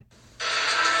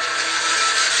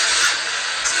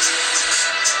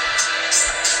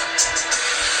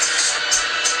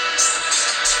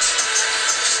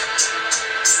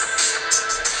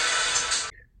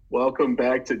welcome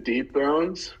back to Deep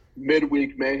Thrones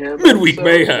Midweek Mayhem. Midweek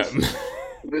Mayhem.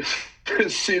 This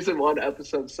is season 1,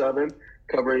 episode 7,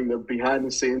 covering the behind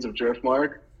the scenes of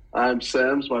Driftmark. I'm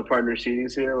Sims. My partner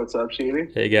Sheedy's here. What's up,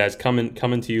 Sheedy? Hey guys, coming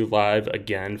to you live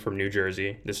again from New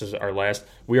Jersey. This is our last.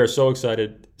 We are so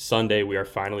excited. Sunday, we are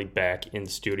finally back in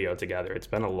studio together. It's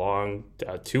been a long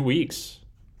 2 weeks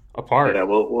apart. Yeah,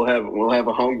 we'll have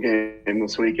a home game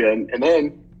this weekend, and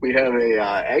then we have a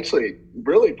actually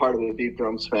really part of the Deep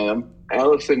Thrones fam.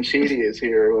 Allison Sheedy is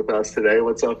here with us today.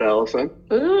 What's up, Allison?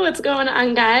 Ooh, what's going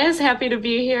on, guys? Happy to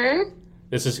be here.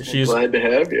 She's glad to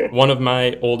have you. One of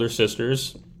my older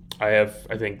sisters. I have,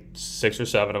 I think, 6 or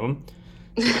 7 of them,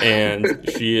 and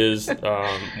she is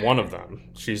one of them.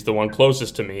 She's the one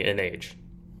closest to me in age.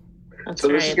 That's so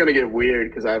right. This is going to get weird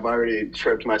because I've already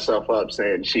tripped myself up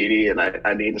saying Sheedy, and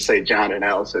I need to say John and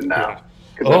Allison now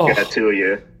because I've got two of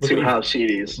you, two house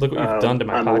Sheedys. Look what you've done to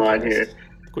my on podcast. The line here.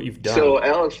 Look what you've done. So,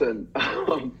 Allison,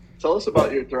 tell us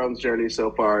about your Thrones journey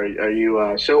so far. Are you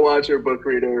a show watcher, book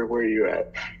reader? Where are you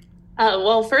at?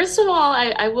 Well, first of all,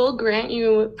 I will grant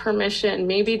you permission,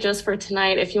 maybe just for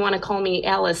tonight, if you want to call me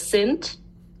Alicent,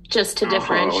 just to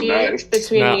differentiate nice.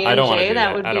 between me and Jay.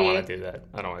 That would I don't be want to do that.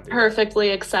 I don't want to do perfectly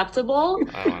acceptable.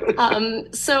 I don't want to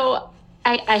do So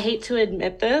I hate to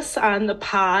admit this on the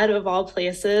pod of all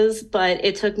places, but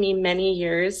it took me many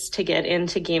years to get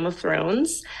into Game of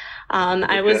Thrones.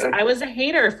 I was a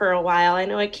hater for a while. I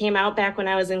know it came out back when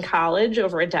I was in college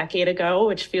over a decade ago,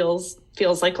 which feels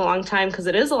like a long time because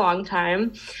it is a long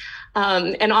time.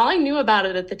 And all I knew about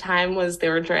it at the time was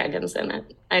there were dragons in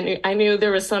it. I knew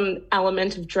there was some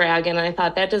element of dragon, and I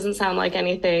thought that doesn't sound like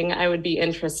anything I would be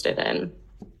interested in.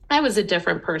 I was a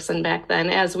different person back then,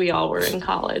 as we all were in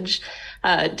college.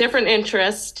 Different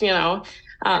interest, So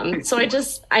I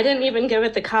didn't even give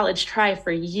it the college try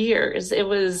for years. It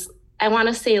was, I want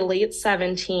to say late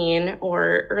 17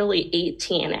 or early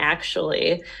 18,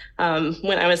 actually,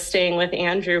 when I was staying with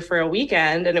Andrew for a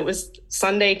weekend, and it was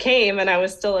Sunday came and I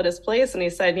was still at his place, and he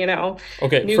said,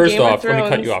 Okay, first off, let me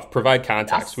cut you off. Provide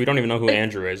context. Yes. We don't even know who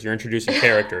Andrew is. You're introducing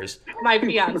characters. My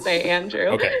fiance, Andrew.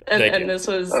 Okay, and this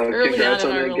was early on in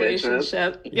our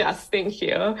relationship. Yes, thank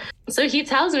you. So he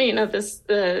tells me,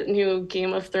 the new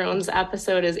Game of Thrones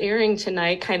episode is airing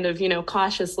tonight, kind of,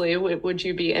 cautiously, would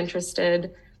you be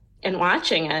interested in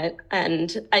watching it?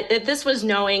 And this was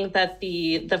knowing that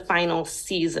the final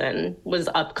season was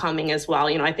upcoming as well.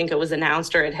 I think it was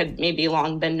announced, or it had maybe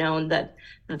long been known that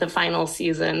the final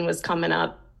season was coming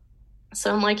up.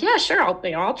 So I'm like, yeah, sure,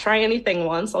 I'll try anything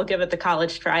once. I'll give it the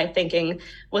college try, thinking,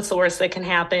 what's the worst that can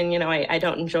happen? I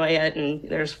don't enjoy it, and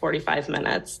there's 45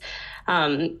 minutes.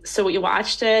 So we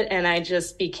watched it, and I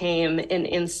just became an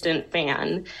instant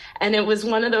fan. And it was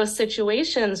one of those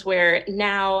situations where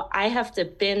now I have to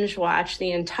binge watch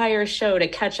the entire show to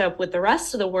catch up with the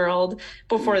rest of the world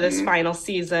before this final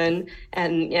season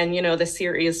and the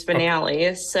series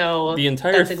finale. So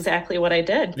that's exactly what I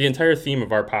did. The entire theme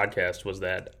of our podcast was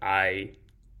that I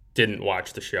didn't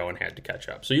watch the show and had to catch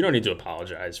up. So you don't need to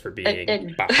apologize for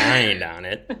being behind on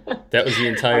it. That was the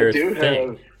entire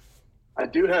thing. I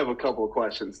do have a couple of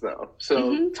questions, though.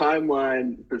 So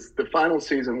timeline, the final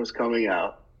season was coming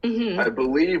out. I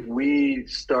believe we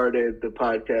started the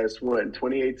podcast, in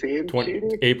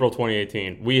 2018? April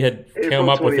 2018. We had come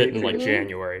up with it in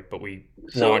January, but we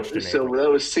launched in April. So that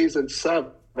was season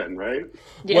 7, right?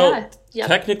 Yeah. Well,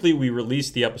 technically we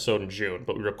released the episode in June,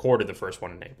 but we recorded the first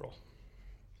one in April.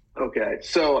 Okay,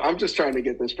 so I'm just trying to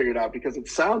get this figured out because it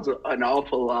sounds an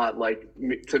awful lot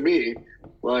to me,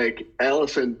 like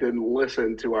Allison didn't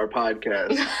listen to our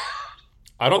podcast.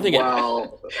 I don't think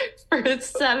for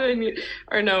 7 years,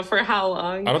 or no, for how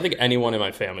long? I don't think anyone in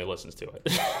my family listens to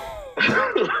it.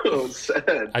 Oh,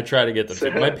 sad. I try to get them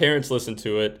to. My parents listen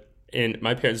to it, and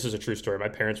this is a true story. My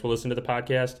parents will listen to the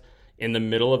podcast in the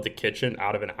middle of the kitchen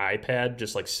out of an iPad,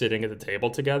 just sitting at the table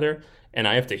together. And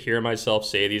I have to hear myself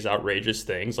say these outrageous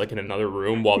things in another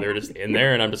room while they're just in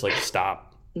there. And I'm just like,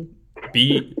 stop.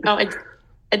 I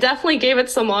definitely gave it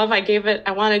some love.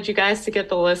 I wanted you guys to get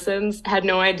the listens. Had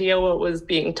no idea what was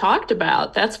being talked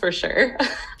about. That's for sure.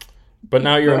 But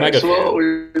now you're a mega fan.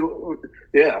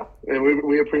 And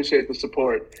we appreciate the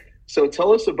support. So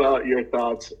tell us about your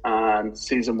thoughts on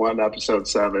season 1, episode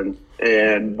 7,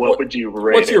 and what would you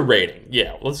rate? What's your rating?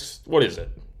 Yeah, what is it?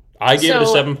 I gave it a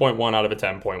 7.1 out of a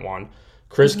 10.1.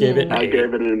 Chris gave it an 8. I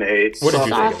gave it an 8. What did you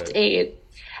think of Soft it? 8.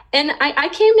 And I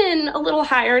came in a little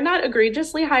higher, not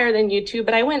egregiously higher than you two,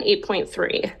 but I went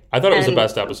 8.3. I thought it was the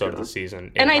best episode of the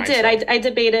season. And I did. I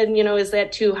debated, is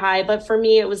that too high? But for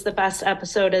me, it was the best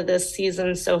episode of this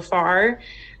season so far.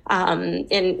 And,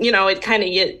 it kind of,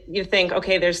 you think,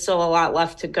 okay, there's still a lot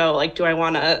left to go. Like, do I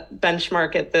want to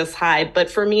benchmark it this high? But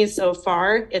for me so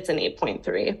far, it's an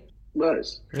 8.3.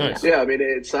 Nice. Yeah,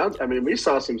 we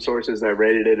saw some sources that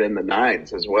rated it in the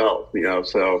 9s as well,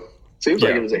 so seems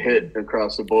like it was a hit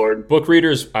across the board. Book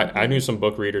readers, I knew some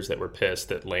book readers that were pissed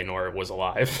that Laenor was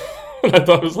alive. I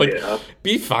thought it was like,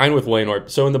 be fine with Laenor.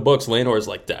 So in the books, Laenor is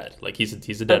like dead. Like he's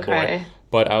a dead boy.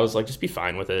 But I was like, just be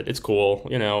fine with it. It's cool.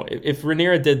 If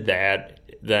Rhaenyra did that,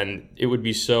 then it would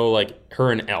be so like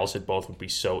her and Alicent both would be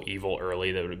so evil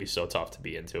early that it would be so tough to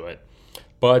be into it.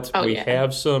 But we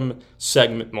have some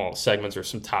segments or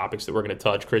some topics that we're going to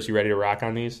touch. Chris, you ready to rock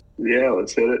on these? Yeah,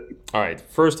 let's hit it. All right.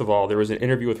 First of all, there was an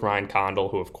interview with Ryan Condal,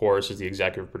 who, of course, is the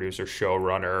executive producer,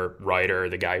 showrunner, writer,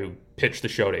 the guy who pitched the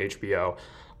show to HBO.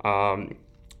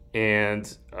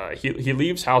 He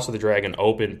leaves House of the Dragon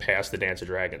open past the Dance of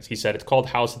Dragons. He said it's called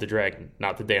House of the Dragon,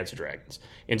 not the Dance of Dragons,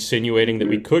 insinuating that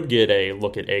we could get a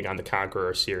look at Aegon the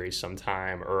Conqueror series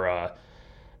sometime, or a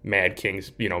Mad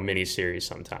King's, mini-series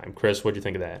sometime. Chris, what'd you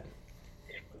think of that?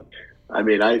 I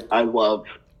mean, I love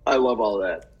all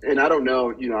that. And I don't know,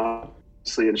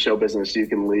 obviously in show business, you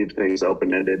can leave things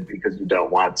open-ended because you don't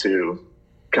want to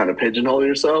kind of pigeonhole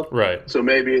yourself. Right. So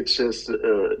maybe it's just,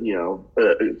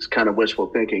 it's kind of wishful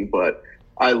thinking, but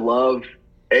I love,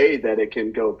 A, that it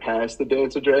can go past the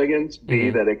Dance of Dragons,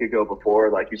 B, that it could go before.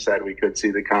 Like you said, we could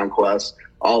see the Conquest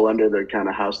all under the kind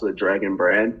of House of the Dragon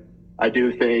brand. I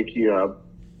do think,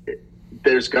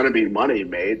 there's going to be money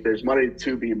made. There's money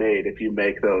to be made if you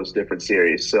make those different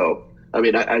series. So, I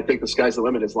mean, I think the sky's the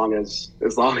limit as long as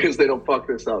they don't fuck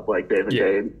this up like Dan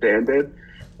did.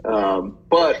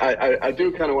 But I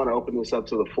do kind of want to open this up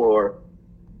to the floor.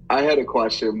 I had a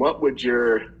question. What would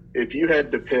if you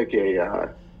had to pick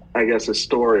a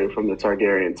story from the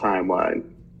Targaryen timeline,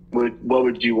 what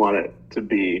would you want it to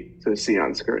be to see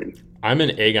on screen? I'm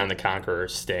an Aegon the Conqueror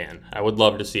stan. I would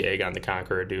love to see Aegon the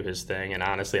Conqueror do his thing, and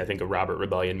honestly, I think a Robert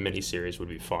Rebellion miniseries would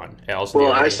be fun.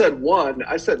 I said one.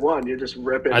 You're just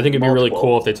ripping. I think it'd be really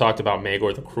cool if they talked about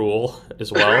Maegor the Cruel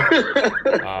as well,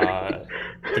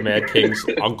 the Mad King's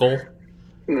uncle.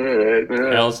 All right.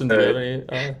 Alicent, do you have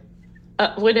any?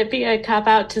 Would it be a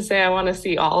cop-out to say I want to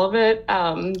see all of it?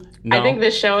 No. I think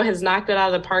this show has knocked it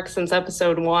out of the park since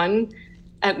episode 1.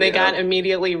 And they got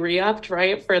immediately re-upped,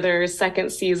 right, for their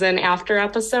second season after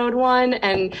episode 1.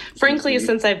 And frankly,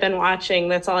 since I've been watching,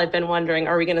 that's all I've been wondering.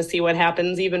 Are we going to see what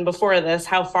happens even before this?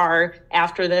 How far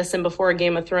after this and before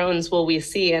Game of Thrones will we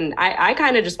see? And I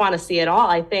kind of just want to see it all.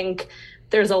 I think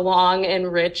there's a long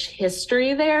and rich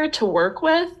history there to work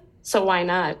with. So why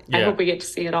not? Yeah. I hope we get to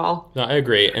see it all. No, I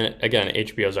agree. And again,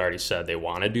 HBO's already said they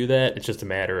want to do that. It's just a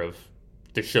matter of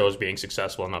the shows being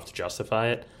successful enough to justify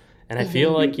it. And I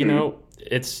feel like,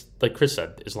 it's like Chris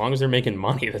said, as long as they're making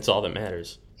money, that's all that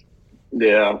matters.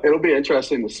 Yeah, it'll be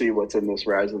interesting to see what's in this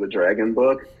Rise of the Dragon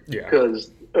book. Yeah. Because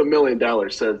 $1 million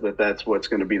says that that's what's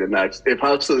going to be the next. If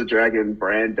House of the Dragon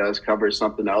brand does cover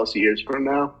something else years from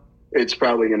now, it's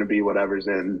probably going to be whatever's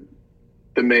in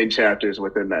the main chapters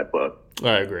within that book.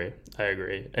 I agree.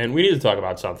 And we need to talk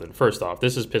about something. First off,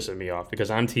 this is pissing me off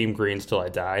because I'm Team Greens till I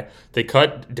die. They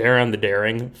cut Daeron the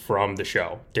Daring from the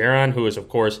show. Daeron, who is, of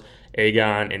course,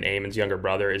 Aegon and Aemon's younger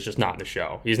brother, is just not in the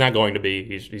show. He's not going to be.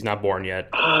 He's not born yet.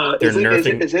 Is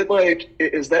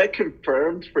that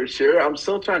confirmed for sure? I'm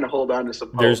still trying to hold on to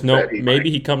some hope. Maybe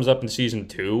he comes up in season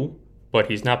 2, but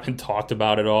he's not been talked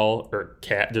about at all.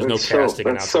 There's no casting.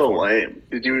 That's so lame.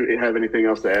 Did you have anything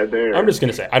else to add there? I'm just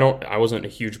gonna say I wasn't a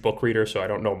huge book reader, so I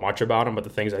don't know much about him. But the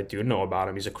things I do know about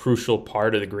him, he's a crucial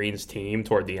part of the Greens team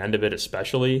toward the end of it,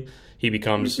 especially. He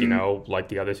becomes, like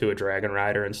the other two, a dragon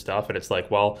rider and stuff. And it's like,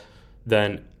 well,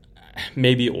 then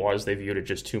maybe they viewed it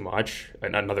just too much,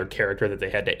 and another character that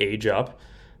they had to age up.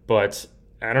 But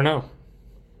I don't know.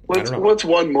 What's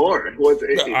one more?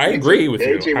 I agree with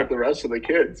you. Aging with the rest of the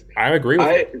kids. I agree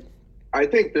with you. I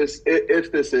think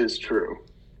if this is true,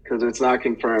 because it's not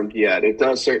confirmed yet, it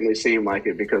does certainly seem like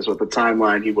it, because with the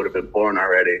timeline, he would have been born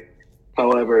already.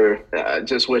 However,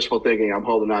 just wishful thinking, I'm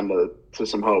holding on to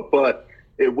some hope. But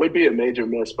it would be a major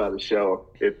miss by the show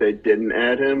if they didn't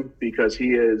add him, because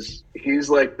he's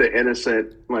like the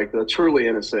innocent, like the truly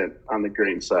innocent on the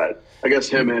green side. I guess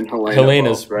him and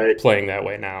Helena's right? playing that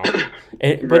way now.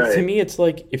 But to me, it's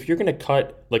like, if you're going to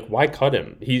cut, like, why cut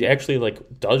him? He actually,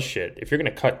 like, does shit. If you're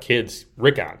going to cut kids,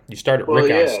 Rickon. You start at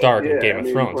Rickon Stark in Game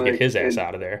of Thrones. Get his ass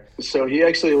out of there. So he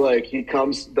actually,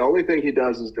 the only thing he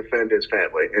does is defend his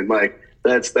family. And, like,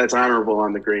 that's honorable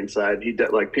on the green side.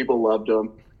 People loved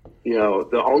him. You know,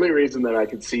 the only reason that I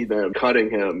could see them cutting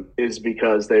him is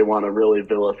because they want to really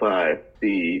vilify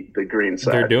the green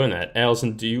side. They're doing that.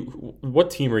 Allison, what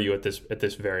team are you at this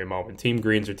very moment? Team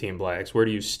Greens or Team Blacks? Where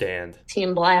do you stand?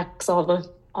 Team Blacks all the way.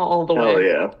 Hell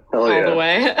yeah. All the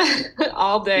way.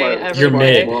 All day, every You're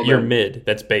day. mid. You're mid.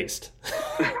 That's based.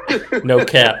 No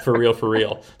cap, for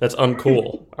real. That's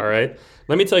uncool, all right?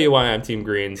 Let me tell you why I'm Team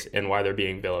Greens and why they're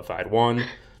being vilified. One,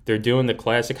 they're doing the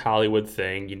classic Hollywood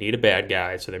thing. You need a bad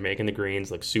guy, so they're making the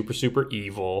Greens look super, super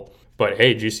evil. But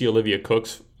hey, did you see Olivia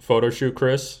Cook's photo shoot,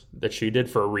 Chris, that she did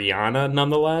for Rihanna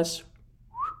nonetheless?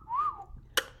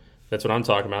 That's what I'm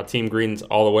talking about. Team Greens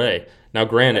all the way. Now,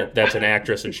 granted, that's an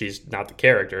actress and she's not the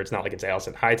character. It's not like it's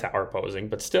Allison Hightower posing,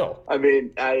 but still. I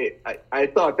mean, I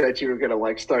thought that you were going to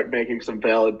like start making some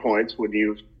valid points when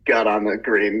you got on the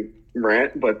green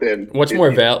rant, but then what's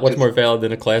more valid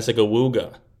than a classic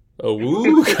awooga?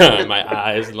 Awooga in my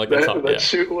eyes and like that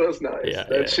shoot was nice.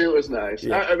 Yeah, shoot was nice.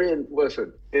 Yeah. I mean,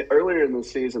 listen. Earlier in the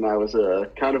season, I was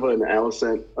kind of an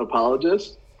Allison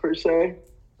apologist per se.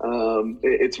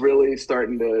 It's really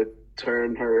starting to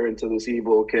turn her into this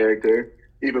evil character,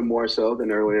 even more so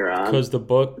than earlier on. Because the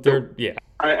book,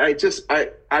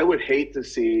 I would hate to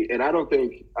see, and I don't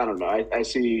know. I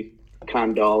see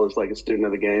Condal as like a student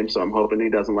of the game, so I'm hoping he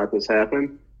doesn't let this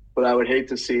happen. But I would hate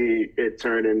to see it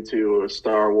turn into a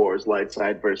Star Wars light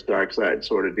side versus dark side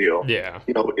sort of deal. Yeah.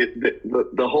 You know,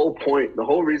 the whole point, the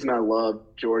whole reason I love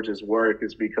George's work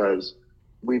is because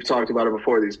we've talked about it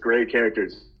before, these gray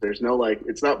characters. There's no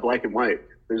it's not black and white.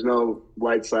 There's no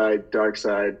light side, dark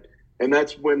side. And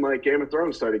that's when like Game of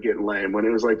Thrones started getting lame, when it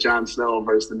was like Jon Snow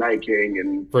versus the Night King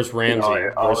and versus Ramsay,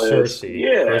 versus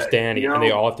Cersei, versus Dany, and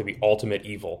they all have to be ultimate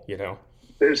evil, you know.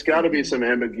 There's got to be some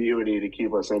ambiguity to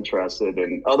keep us interested,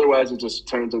 and otherwise it just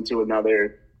turns into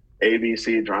another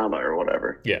ABC drama or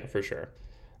whatever. Yeah, for sure.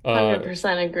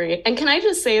 100% agree. And can I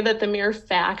just say that the mere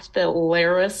fact that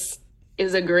Larys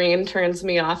is a green turns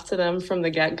me off to them from the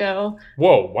get-go?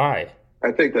 Whoa, why?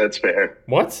 I think that's fair.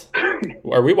 What?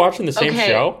 Are we watching the same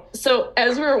show? So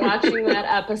as we're watching that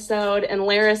episode, and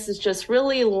Larys is just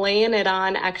really laying it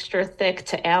on extra thick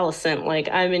to Allison, like,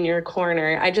 I'm in your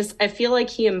corner. I feel like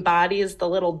he embodies the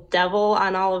little devil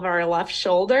on all of our left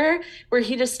shoulder, where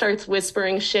he just starts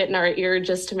whispering shit in our ear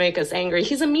just to make us angry.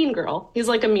 He's a mean girl. He's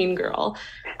like a mean girl.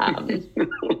 I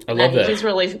love that.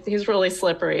 He's really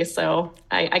slippery, so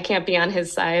I can't be on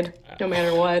his side no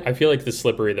matter what. I feel like the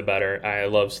slipperier the better. I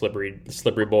love slippery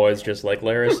boys just like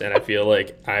Larys, and I feel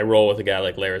like I roll with a guy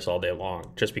like Larys all day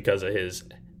long just because of his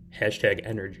hashtag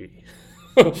energy.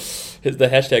 The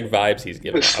hashtag vibes he's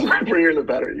giving. The slipperier the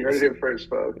better. You heard it here first,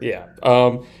 folks. Yeah.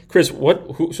 Chris,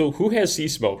 who has Sea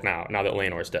Smoke now that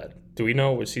Laenor's dead? Do we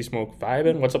know, was Sea Smoke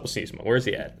vibing? What's up with Sea Smoke? Where's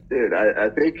he at? Dude, I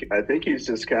think he's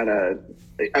just kind of,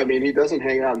 I mean, he doesn't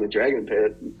hang out in the Dragon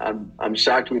Pit. I'm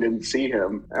shocked we didn't see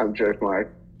him on Driftmark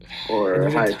or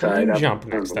High Tide. Jump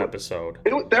next episode.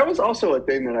 That was also a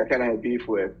thing that I kind of had beef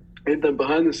with. In the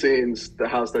behind the scenes, the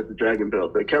house that the Dragon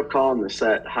built, they kept calling the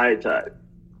set High Tide.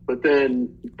 But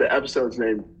then the episode's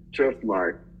named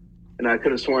Driftmark, and I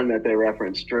could have sworn that they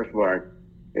referenced Driftmark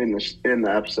in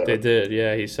the episode. They did,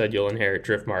 yeah. He said you'll inherit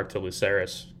Driftmark to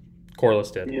Lucerys.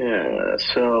 Corlys did. Yeah,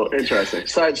 so interesting.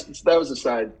 That was a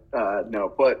side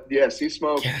note. But yeah, Sea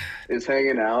Smoke is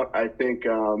hanging out. I think,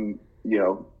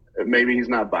 maybe he's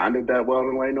not bonded that well to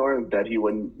Laenor, that he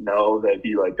wouldn't know that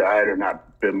he died or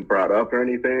not been brought up or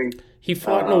anything. He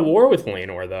fought in a war with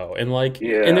Laenor though, and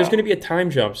and there's going to be a time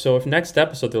jump. So if next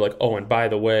episode they're like, oh, and by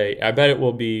the way, I bet it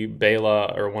will be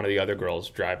Baela or one of the other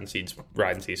girls riding Sea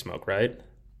Smoke, right?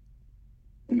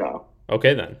 No.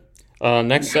 Okay then.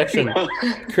 Next section,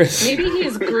 Chris. Maybe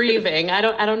he's grieving. I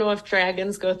don't know if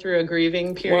dragons go through a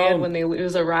grieving period when they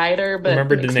lose a rider. But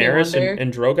remember Daenerys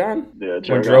and Drogon?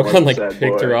 Yeah, when Drogon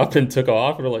picked her up and took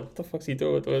off, and we're like, "What the fuck's he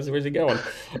doing? Where's he going?"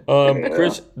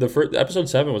 Chris, the first episode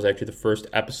 7 was actually the first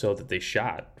episode that they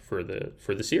shot for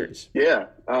the series. Yeah,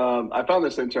 I found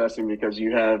this interesting because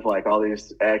you have all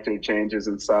these actor changes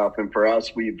and stuff, and for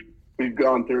us, we've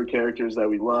gone through characters that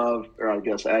we love, or I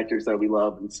guess actors that we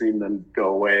love, and seen them go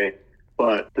away.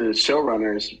 But the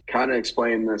showrunners kind of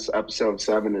explain this episode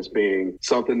 7 as being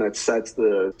something that sets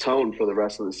the tone for the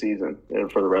rest of the season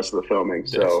and for the rest of the filming.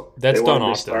 So that's done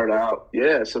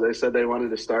often. So they said they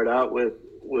wanted to start out with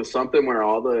something where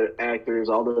all the actors,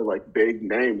 all the big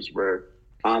names were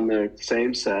on the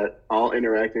same set, all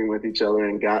interacting with each other,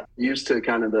 and got used to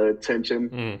kind of the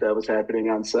tension that was happening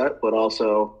on set, but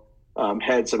also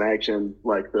had some action,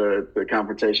 like the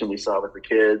confrontation we saw with the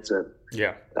kids and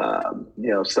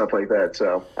stuff like that.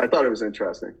 So I thought it was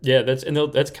interesting. Yeah,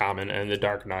 that's common. And The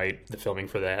Dark Knight, the filming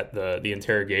for that, the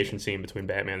interrogation scene between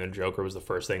Batman and Joker was the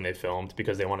first thing they filmed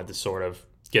because they wanted to sort of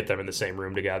get them in the same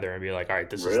room together and be like, all right,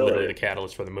 this is literally the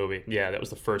catalyst for the movie. Yeah, that was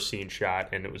the first scene shot,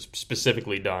 and it was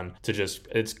specifically done to just,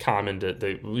 it's common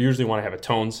they usually want to have a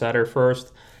tone setter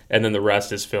first, and then the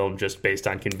rest is filmed just based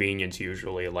on convenience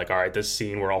usually. Like, all right, this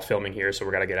scene we're all filming here, so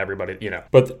we're going to get everybody,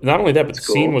 But not only that, but the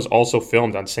scene was also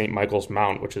filmed on St. Michael's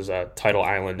Mount, which is a tidal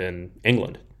island in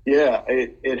England. Yeah,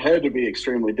 it had to be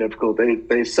extremely difficult.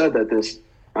 They said that this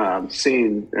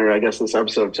scene, or I guess this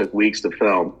episode, took weeks to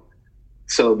film.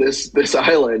 So this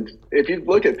island, if you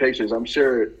look at pictures, I'm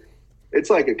sure it's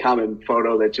like a common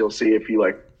photo that you'll see if you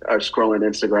like are scrolling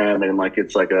Instagram and like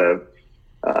it's like a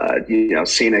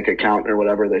scenic account or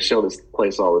whatever. They show this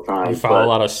place all the time. You follow a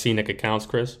lot of scenic accounts,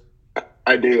 Chris?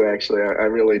 I do actually. I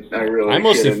really. I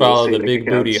mostly follow the big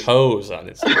booty hoes on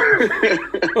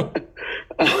Instagram.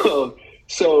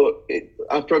 So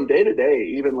from day to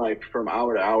day, even like from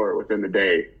hour to hour within the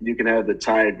day, you can have the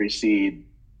tide recede,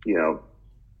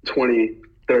 20,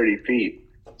 30 feet.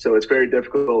 So it's very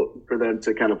difficult for them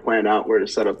to kind of plan out where to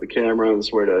set up the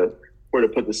cameras, where to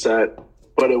put the set.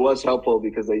 But it was helpful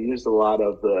because they used a lot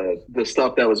of the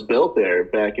stuff that was built there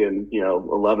back in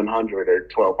 1100 or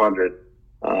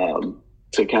 1200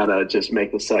 to kind of just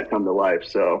make the set come to life.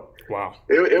 So wow,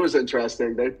 it was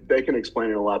interesting. They can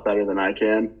explain it a lot better than I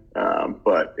can.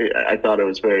 But I thought it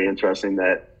was very interesting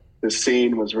that the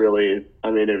scene was really,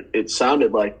 it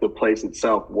sounded like the place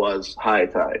itself was high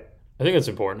tide. I think that's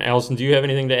important. Allison, do you have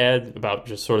anything to add about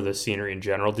just sort of the scenery in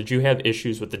general? Did you have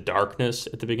issues with the darkness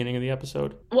at the beginning of the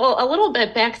episode? Well, a little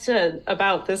bit back to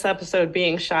about this episode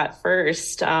being shot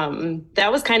first.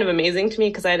 That was kind of amazing to me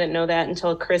because I didn't know that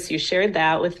until Chris, you shared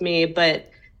that with me. But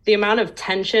the amount of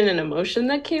tension and emotion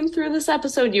that came through this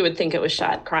episode, you would think it was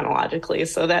shot chronologically.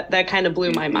 So that kind of blew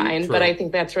my mind. True. But I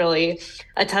think that's really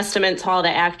a testament to all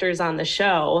the actors on the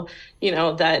show,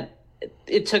 that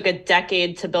it took a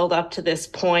decade to build up to this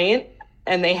point,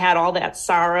 and they had all that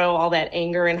sorrow, all that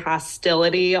anger and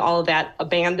hostility, all of that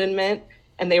abandonment,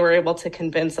 and they were able to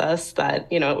convince us that,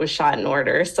 it was shot in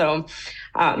order. So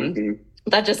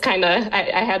that just kind of,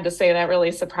 I had to say that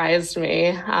really surprised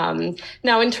me.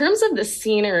 Now, in terms of the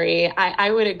scenery, I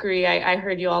would agree. I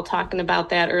heard you all talking about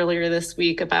that earlier this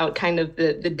week about kind of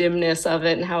the dimness of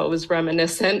it and how it was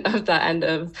reminiscent of the end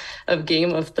of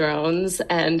Game of Thrones.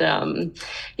 And,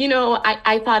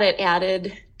 I thought it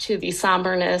added to the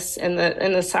somberness and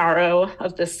the sorrow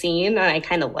of the scene. And I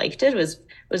kind of liked it. It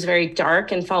was very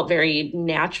dark and felt very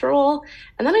natural.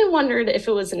 And then I wondered if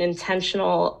it was an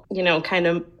intentional,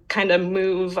 kind of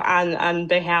move on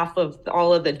behalf of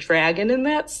all of the dragon in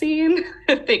that scene.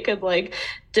 If they could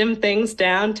dim things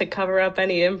down to cover up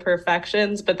any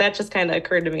imperfections, but that just kind of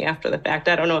occurred to me after the fact.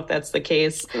 I don't know if that's the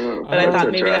case, but I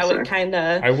thought maybe that would kind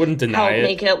of help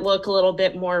make it look a little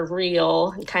bit more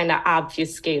real and kind of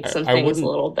obfuscate some things a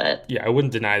little bit. Yeah, I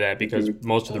wouldn't deny that because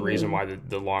most of the reason why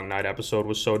the Long Night episode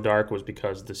was so dark was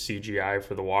because the CGI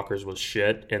for the walkers was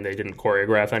shit and they didn't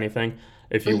choreograph anything.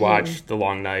 If you watch The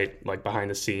Long Night,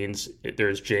 behind the scenes,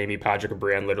 there's Jamie Patrick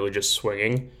O'Brien literally just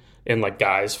swinging and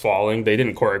guys falling. They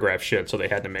didn't choreograph shit, so they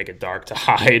had to make it dark to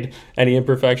hide any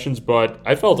imperfections. But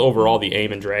I felt overall the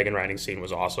Aemon dragon riding scene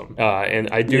was awesome. And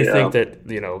I do think that,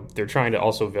 they're trying to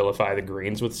also vilify the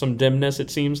Greens with some dimness,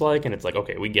 it seems like. And it's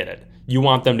okay, we get it. You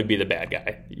want them to be the bad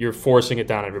guy. You're forcing it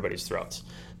down everybody's throats.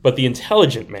 But the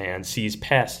intelligent man sees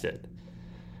past it.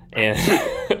 And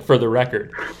for the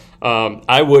record,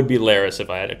 I would be Laris if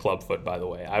I had a club foot, by the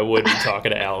way. I would be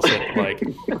talking to Allison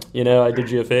I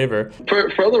did you a favor.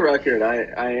 For the record,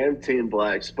 I am Team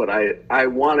Blacks, but I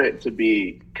want it to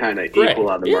be kind of equal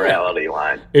on the morality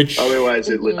line. Otherwise,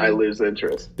 I lose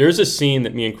interest. There's a scene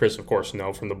that me and Chris, of course,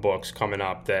 know from the books coming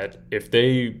up that if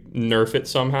they nerf it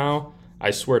somehow,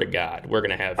 I swear to God, we're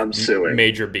going to have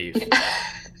major beef.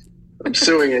 I'm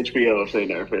suing HBO if they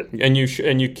nerf it.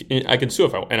 And I can sue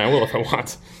and I will if I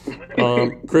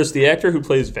want. Chris, the actor who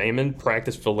plays Vaemon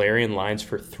practiced Valyrian lines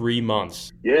for 3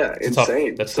 months. Yeah, it's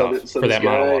insane. That's tough for that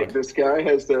monologue. This guy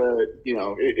has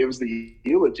it was the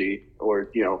eulogy or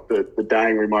the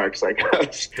dying remarks, I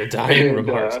guess. The dying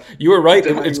remarks. You were right.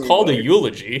 It's called a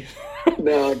eulogy.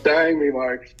 No, dying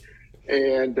remarks.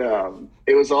 And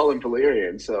it was all in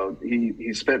Valyrian. So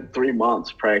he spent 3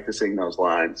 months practicing those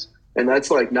lines. And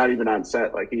that's not even on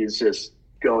set. He's just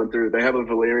going through. They have a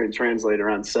Valyrian translator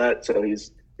on set, so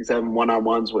he's having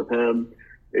one-on-ones with him.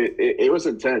 It was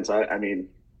intense. I mean,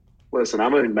 listen,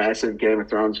 I'm a massive Game of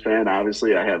Thrones fan.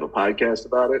 Obviously, I have a podcast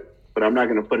about it. but I'm not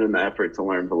going to put in the effort to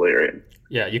learn Valyrian.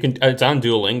 Yeah, you can. It's on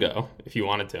Duolingo if you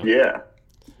wanted to. Yeah.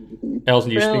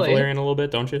 Elson, you speak Valyrian a little bit,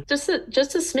 don't you? Just a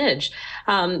smidge.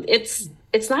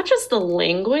 It's not just the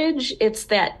language, it's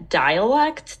that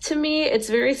dialect to me. It's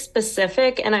very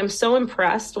specific, and I'm so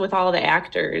impressed with all the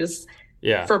actors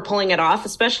for pulling it off,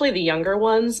 especially the younger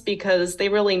ones, because they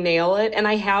really nail it. And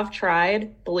I have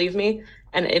tried, believe me,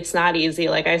 and it's not easy.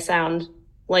 Like, I sound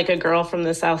like a girl from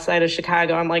the south side of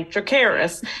Chicago. I'm like,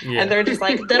 Dracarys. Yeah. And they're just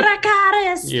like,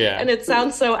 Dracarys. Yeah. And it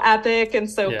sounds so epic and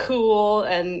so cool.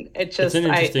 And it just,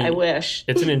 I wish.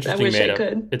 It's an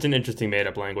interesting It's an interesting made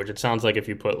up language. It sounds like if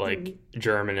you put like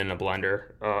German in a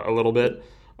blender a little bit.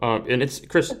 And it's,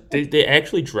 Chris, they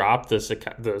actually drop the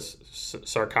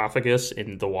sarcophagus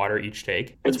in the water each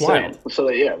take. It's wild. So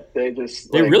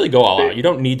they really go all out. You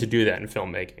don't need to do that in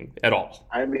filmmaking at all.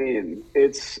 I mean,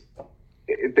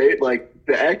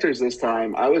 the actors this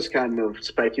time, I was kind of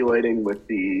speculating with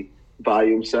the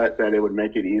volume set that it would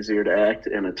make it easier to act,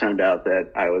 and it turned out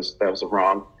that that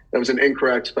was an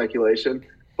incorrect speculation.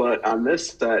 But on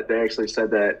this set, they actually said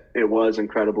that it was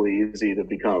incredibly easy to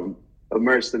become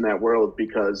immersed in that world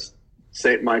because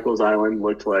St. Michael's Island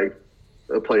looked like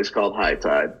a place called High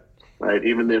Tide, right?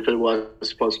 Even if it was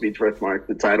supposed to be Driftmark,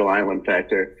 the tidal island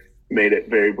factor made it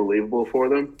very believable for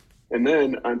them. And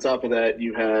then on top of that,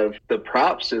 you have the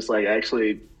props just like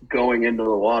actually going into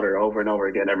the water over and over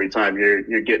again every time you're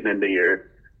getting into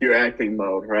your acting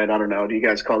mode, right? I don't know. Do you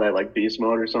guys call that like beast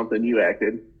mode or something? You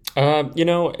acted. I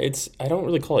don't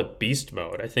really call it beast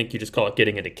mode. I think you just call it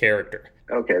getting into character.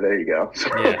 Okay, there you go.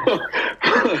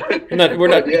 Yeah. We're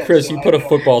not Chris, you put a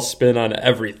football spin on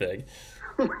everything.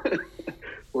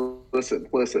 Listen.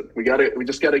 We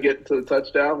just gotta get to the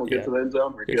touchdown. We'll get to the end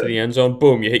zone. We're get to the end zone.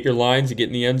 Boom. You hit your lines. You get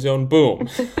in the end zone. Boom.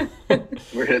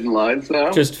 We're hitting lines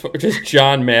now. Just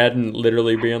John Madden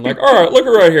literally being like, all right, look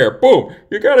right here. Boom.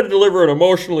 You got to deliver an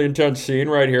emotionally intense scene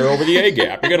right here over the A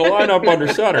gap. You're gonna line up under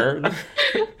center,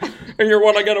 and you're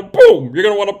gonna boom. You're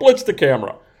gonna want to blitz the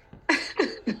camera.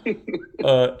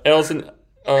 Elson,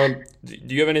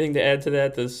 do you have anything to add to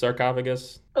that? The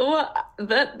sarcophagus. Well,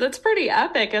 that's pretty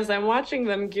epic. As I'm watching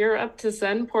them gear up to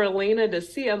send poor Lena to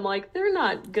sea, I'm like, they're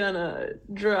not gonna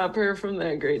drop her from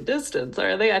that great distance,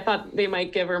 are they? I thought they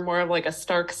might give her more of like a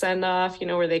Stark send-off,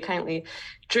 where they kindly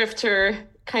drift her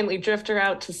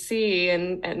out to sea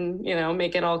and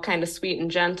make it all kind of sweet and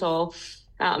gentle.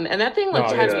 And that thing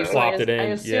looked heavy, so I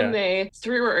assume they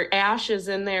threw her ashes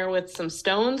in there with some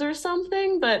stones or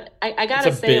something. But I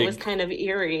gotta say, it was kind of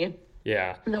eerie.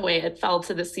 Yeah. The way it fell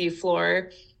to the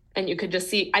seafloor. And you could just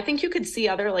see, I think you could see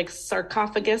other like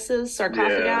sarcophagi of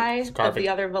the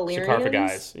other Valyrians.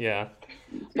 Sarcophagi, yeah.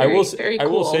 I will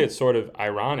say it's sort of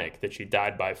ironic that she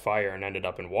died by fire and ended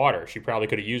up in water. She probably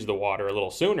could have used the water a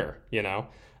little sooner,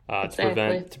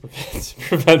 Exactly. to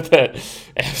prevent that.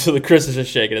 Absolutely, Chris is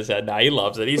just shaking his head. Nah, he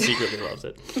loves it. He secretly loves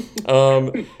it.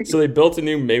 So they built a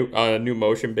new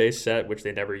motion-based set, which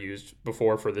they never used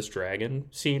before for this dragon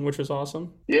scene, which was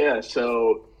awesome. Yeah.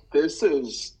 So this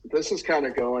is kind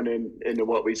of going into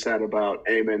what we said about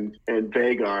Aemon and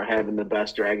Vhagar having the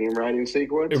best dragon riding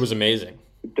sequence. It was amazing.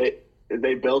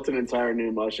 They built an entire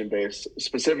new motion base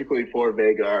specifically for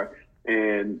Vhagar.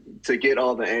 And to get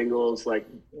all the angles, like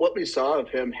what we saw of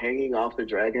him hanging off the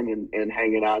dragon and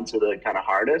hanging on to the kind of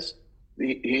harness,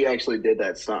 he actually did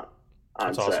that stunt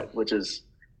on set, awesome. which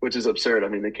is absurd. I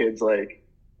mean, the kid's like,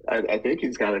 I think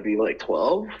he's got to be like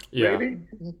 12, maybe.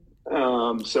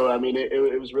 So I mean,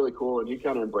 it was really cool, and he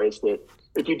kind of embraced it.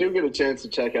 If you do get a chance to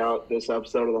check out this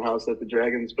episode of The House That the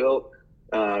Dragons Built,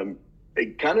 kind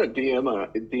of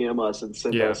DM us and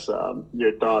send us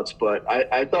your thoughts. But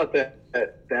I thought that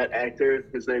actor,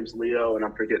 his name's Leo, and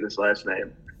I'm forgetting his last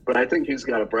name, but I think he's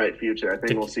got a bright future. I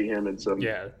think we'll see him in some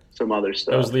other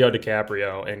stuff. That was Leo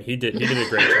DiCaprio, and he did a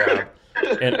great job.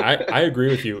 And I agree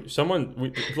with you.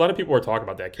 A lot of people were talking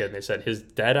about that kid, and they said his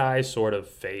dead-eye sort of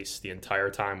face the entire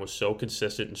time was so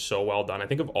consistent and so well done. I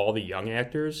think of all the young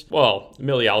actors, well,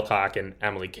 Millie Alcock and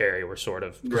Emily Carey were sort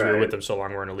of, because we were with them so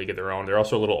long, we're in a league of their own. They're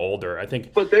also a little older. I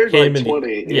think. But there's like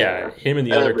 20. Him and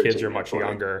the other kids are much 20.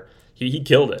 Younger. He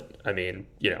killed it. I mean,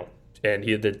 and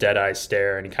he had the dead-eye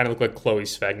stare, and he kind of looked like Chloe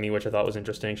Sevigny, which I thought was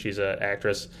interesting. She's an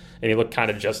actress, and he looked kind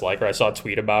of just like her. I saw a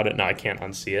tweet about it. Now I can't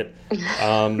unsee it.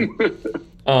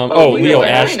 Leo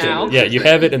Ashton. Yeah, you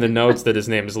have it in the notes that his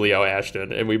name is Leo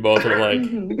Ashton, and we both are like,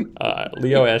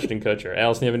 Leo Ashton Kutcher.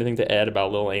 Allison, you have anything to add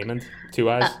about Lil Aemond?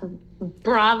 Two Eyes?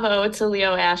 Bravo to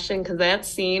Leo Ashton, because that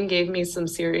scene gave me some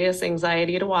serious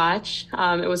anxiety to watch.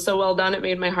 It was so well done, it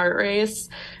made my heart race.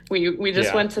 We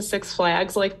just went to Six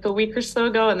Flags like a week or so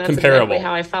ago, and that's Comparable. exactly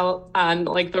how I felt on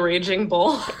like the Raging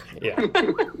Bull. Yeah.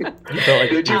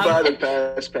 Did you buy the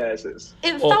fast passes?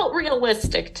 It felt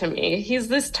realistic to me. He's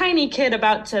this tiny kid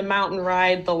about to mountain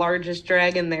ride the largest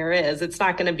dragon there is. It's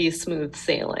not going to be smooth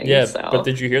sailing. Yeah, so. But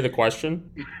did you hear the question?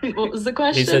 What was the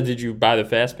question? He said, "Did you buy the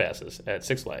fast passes at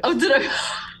Six Flags?" Oh, did I?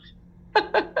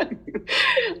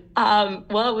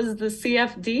 Well, it was the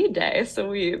CFD day, so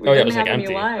we didn't have any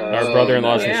lines. Our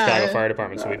brother-in-law's in the Chicago Fire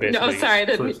Department, so we basically... No, sorry, I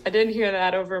didn't hear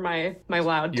that over my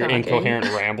loud Your talking. incoherent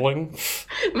rambling.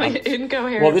 My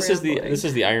incoherent Well, this rambling.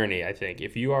 is the irony, I think.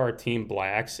 If you are Team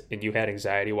Blacks and you had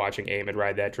anxiety watching Eamon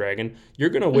ride that dragon, you're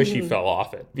going to wish he fell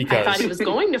off it. Because I thought he was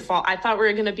going to fall. I thought we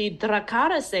were going to be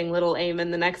Drakara-sing little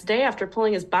Eamon the next day after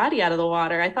pulling his body out of the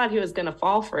water. I thought he was going to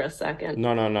fall for a second.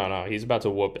 No. He's about to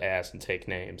whoop ass and take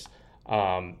names.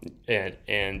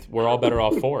 And we're all better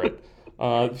off for it.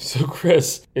 So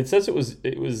Chris, it says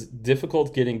it was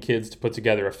difficult getting kids to put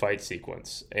together a fight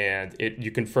sequence, and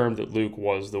you confirmed that Luke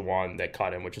was the one that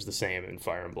cut him, which is the same in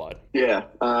Fire and Blood. Yeah,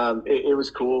 it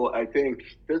was cool. I think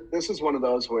this is one of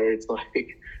those where it's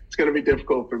like it's going to be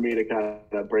difficult for me to kind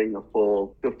of bring the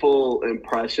full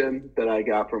impression that I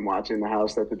got from watching the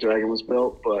house that the dragon was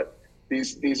built. But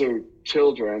these are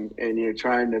children, and you're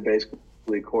trying to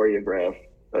basically choreograph.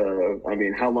 I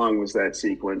mean, how long was that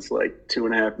sequence? Like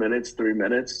 2.5 minutes, 3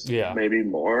 minutes, maybe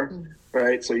more,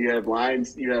 right? So you have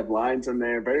lines in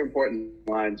there, very important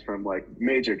lines from like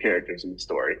major characters in the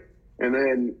story, and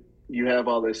then you have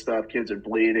all this stuff. Kids are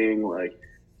bleeding, like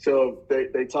so.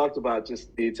 They talked about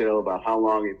just detail about how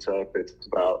long it took. It's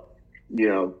about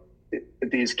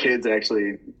these kids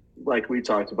actually, like we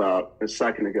talked about a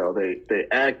second ago. They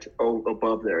act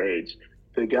above their age.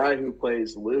 The guy who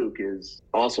plays Luke is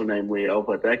also named Leo,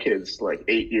 but that kid's like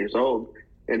 8 years old,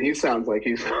 and he sounds like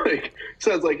he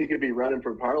could be running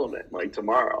for parliament like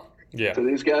tomorrow. Yeah. So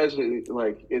these guys,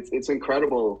 like, it's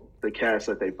incredible the cast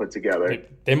that they put together.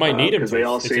 They might need him because they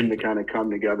all seem to kind of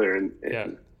come together and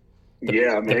maybe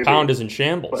the pound is in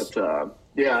shambles. But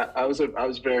I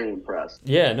was very impressed.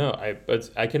 Yeah, no,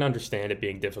 I can understand it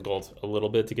being difficult a little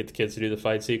bit to get the kids to do the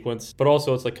fight sequence, but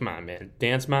also it's like, come on, man,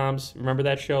 Dance Moms, remember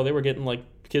that show? They were getting like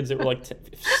kids that were like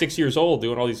 6 years old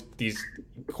doing all these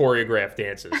choreographed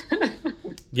dances.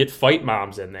 Get fight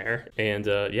moms in there, and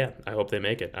I hope they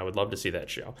make it. I would love to see that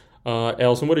show.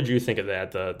 Allison, what did you think of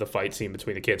that? The fight scene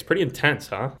between the kids, pretty intense,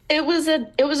 huh? It was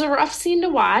a rough scene to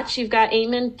watch. You've got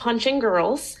Eamon punching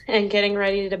girls and getting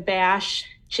ready to bash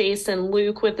Jace and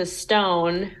Luke with a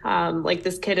stone. Like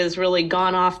this kid has really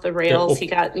gone off the rails. He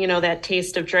got that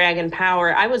taste of dragon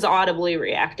power. I was audibly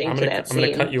reacting to that scene. I'm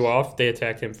going to cut you off. They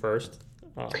attacked him first.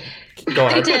 Go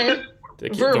ahead. They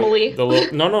did. Verbally.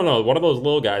 No. One of those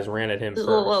little guys ran at him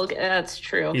first. That's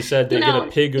true. He said get a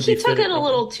pig would be He took it a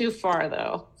little too far,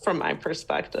 though, from my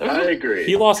perspective. I agree.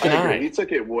 He lost an eye. He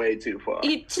took it way too far.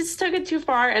 He just took it too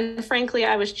far, and frankly,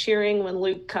 I was cheering when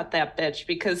Luke cut that bitch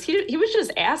because he was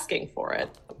just asking for it.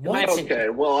 What? Okay,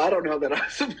 well, I don't know that I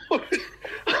support.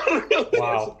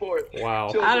 Wow.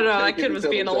 I don't know. That kid was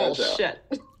being a little shit.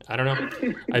 I don't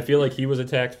know. I feel like he was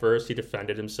attacked first. He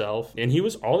defended himself, and he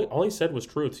was all he said was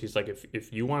truth. He's like,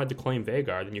 if you wanted to claim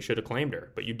Vhagar, then you should have claimed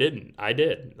her, but you didn't. I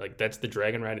did. Like that's the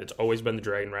dragon riding. It's always been the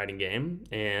dragon riding game,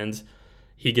 and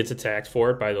he gets attacked for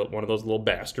it by one of those little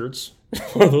bastards,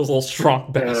 one of those little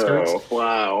strong bastards. Oh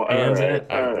wow!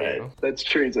 All right. That's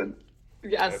treason.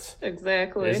 Yes,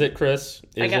 exactly. Is it, Chris?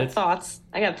 I got thoughts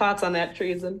on that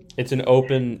treason. It's an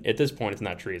open. At this point, it's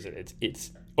not treason.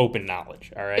 It's open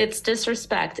knowledge. All right. It's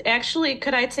disrespect. Actually,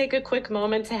 could I take a quick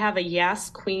moment to have a yes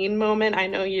queen moment? I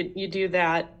know you do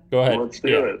that. Go ahead. Let's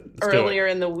do it. Earlier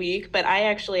in the week, but I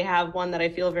actually have one that I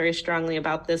feel very strongly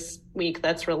about this week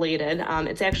that's related.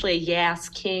 It's actually a Yas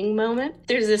King moment.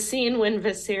 There's a scene when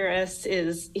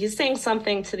Viserys he's saying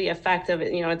something to the effect of,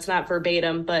 it's not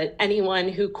verbatim, but anyone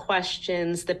who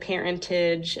questions the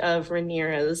parentage of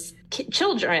Rhaenyra's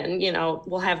children,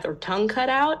 will have their tongue cut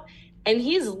out. And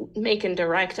he's making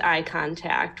direct eye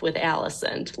contact with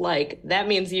Alicent. Like, that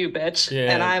means you, bitch.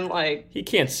 Yeah. And I'm like... He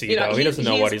can't see, though. He doesn't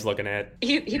know what he's looking at.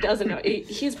 He doesn't know.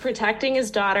 He's protecting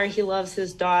his daughter. He loves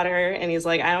his daughter. And he's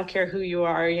like, I don't care who you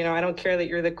are. I don't care that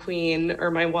you're the queen or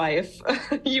my wife.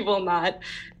 You will not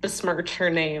besmirch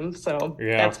her name. So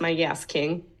that's my Yas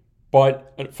King.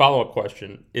 But, a follow-up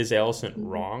question. Is Alicent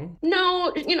wrong?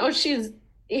 No,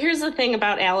 Here's the thing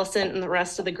about Alicent and the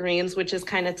rest of the Greens, which is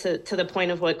kind of to the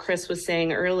point of what Chris was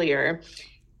saying earlier.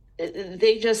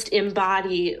 They just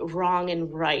embody wrong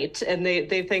and right. And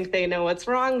they think they know what's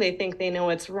wrong. They think they know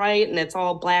what's right. And it's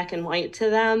all black and white to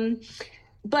them.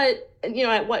 But,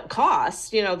 at what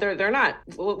cost? They're not,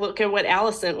 look at what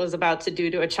Alicent was about to do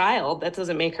to a child. That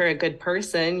doesn't make her a good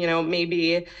person.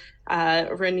 Maybe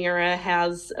Rhaenyra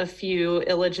has a few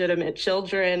illegitimate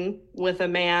children with a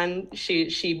man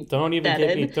she don't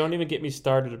even get me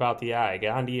started about the eye.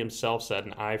 Gandhi himself said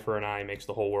an eye for an eye makes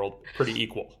the whole world pretty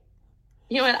equal.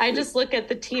 You know what? I just look at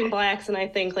the Team Blacks and I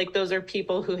think like those are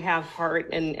people who have heart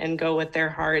and go with their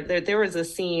heart. There was a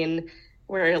scene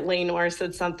where Laenor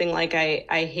said something like,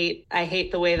 I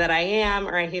hate the way that I am,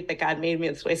 or I hate that God made me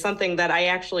this way, something that I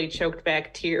actually choked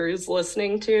back tears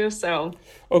listening to. So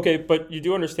okay, but you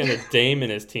do understand that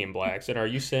Daemon is Team Blacks, and are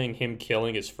you saying him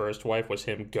killing his first wife was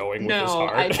him going with his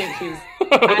heart? No, I think he's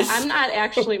I'm not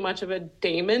actually much of a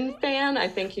Daemon fan. I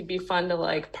think he'd be fun to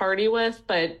like party with,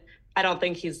 but I don't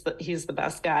think he's the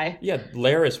best guy. Yeah,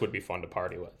 Larys would be fun to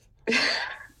party with.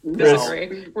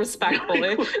 Sorry,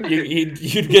 respectfully.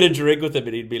 You'd get a drink with him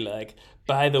and he'd be like,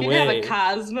 by the way. He'd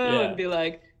have a Cosmo and be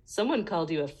like, someone called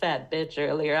you a fat bitch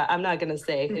earlier. I'm not going to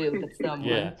say who, but someone.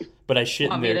 Yeah, but I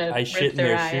shit in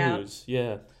their shoes.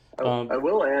 Yeah. I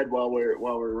will add while we're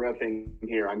riffing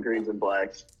here on Greens and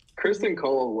Blacks, Criston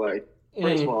Cole, like,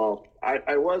 first of all,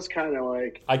 I was kind of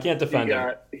like, I can't defend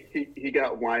him. He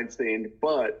got Weinstein,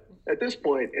 but at this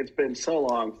point, it's been so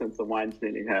long since the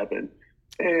Weinsteining happened.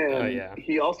 And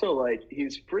he also, like,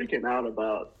 he's freaking out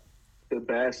about the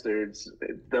bastards,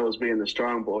 those being the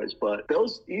strong boys, but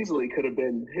those easily could have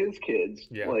been his kids,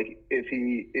 like, if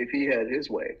he had his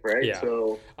way, right? Yeah.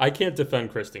 So I can't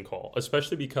defend Criston Cole,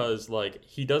 especially because, like,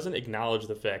 he doesn't acknowledge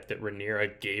the fact that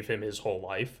Rhaenyra gave him his whole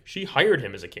life. She hired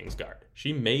him as a Kingsguard.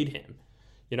 She made him.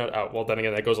 Well, then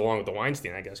again, that goes along with the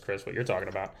Weinstein, I guess, Chris, what you're talking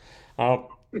about.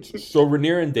 So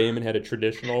Rhaenyra and Daemon had a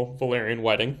traditional Valyrian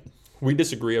wedding. We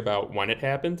disagree about when it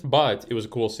happened, but it was a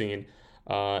cool scene.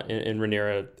 And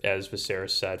Rhaenyra, as Viserys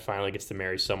said, finally gets to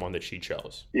marry someone that she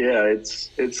chose. Yeah,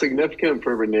 it's significant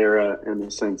for Rhaenyra in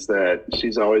the sense that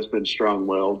she's always been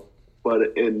strong-willed,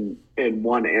 but in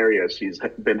one area she's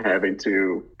been having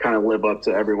to kind of live up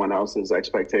to everyone else's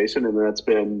expectation, and that's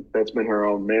been her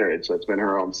own marriage, that's been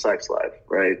her own sex life,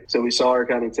 right? So we saw her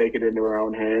kind of take it into her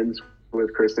own hands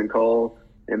with Criston Cole,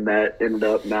 and that ended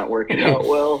up not working out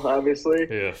well, obviously.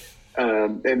 Yeah.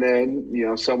 And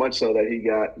then, so much so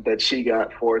that she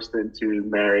got forced into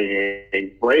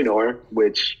marrying Laenor,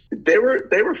 which they were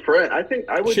friends. I think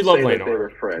I would say that they were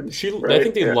friends. Right? I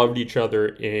think they loved each other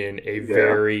in a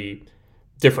very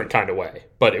different kind of way,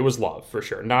 but it was love for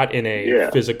sure. Not in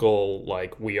a physical,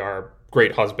 like, we are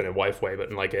great husband and wife way, but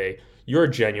in like you're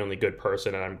a genuinely good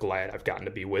person and I'm glad I've gotten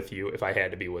to be with you if I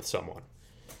had to be with someone.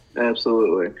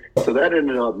 Absolutely. So that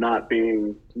ended up not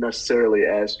being necessarily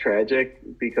as tragic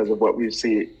because of what we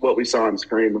saw on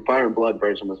screen. The Fire and Blood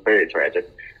version was very tragic.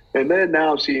 And then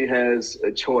now she has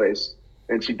a choice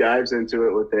and she dives into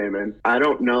it with Daemon. I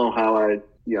don't know how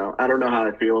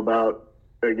I feel about,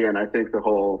 again, I think the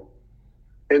whole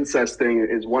incest thing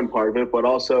is one part of it, but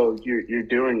also you're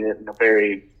doing it in a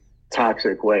very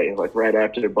toxic way, like right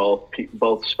after both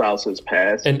spouses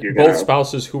pass, and both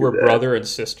spouses who were brother and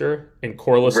sister, and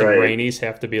Corlys and Rhaenys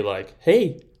have to be like,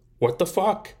 "Hey, what the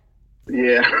fuck?"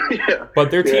 Yeah. But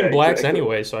they're Team Blacks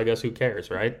anyway, so I guess who cares,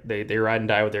 right? They ride and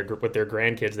die with their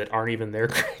grandkids that aren't even their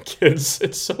grandkids.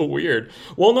 It's so weird.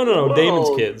 Well, no,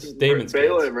 Daemon's kids.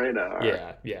 Baela and Rhaena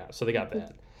are. Yeah. So they got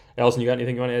that. Allison, you got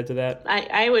anything you want to add to that?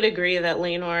 I would agree that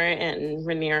Laenor and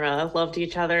Rhaenyra loved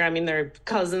each other. I mean, they're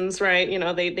cousins, right?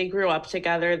 They grew up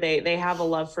together. They have a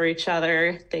love for each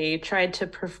other. They tried to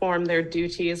perform their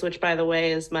duties, which, by the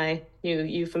way, is my new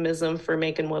euphemism for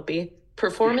making whoopee.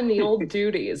 Performing the old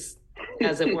duties,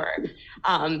 as it were.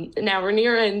 Now,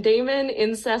 Rhaenyra and Daemon,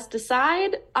 incest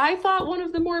aside, I thought one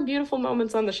of the more beautiful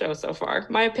moments on the show so far,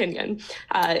 my opinion.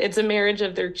 It's a marriage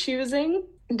of their choosing.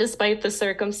 Despite the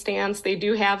circumstance, they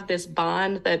do have this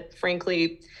bond that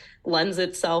frankly lends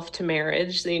itself to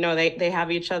marriage. They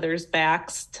have each other's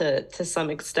backs to some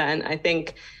extent. I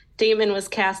think Daemon was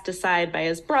cast aside by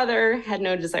his brother, had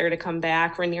no desire to come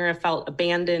back. Rhaenyra felt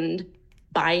abandoned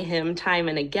by him time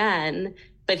and again,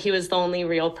 but he was the only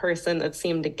real person that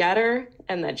seemed to get her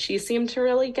and that she seemed to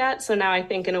really get. So now I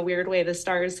think in a weird way, the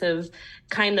stars have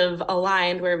kind of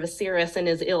aligned where Viserys in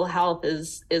his ill health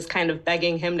is kind of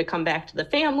begging him to come back to the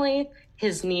family.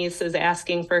 His niece is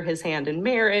asking for his hand in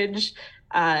marriage.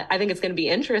 I think it's going to be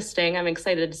interesting. I'm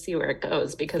excited to see where it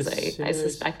goes because I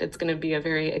suspect it's going to be a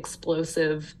very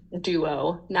explosive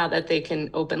duo now that they can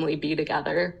openly be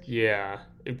together. Yeah,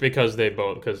 because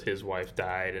his wife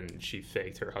died and she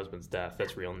faked her husband's death.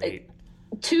 That's real neat.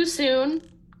 Too soon.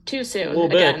 Too soon.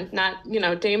 Again, not,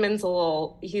 Daemon's a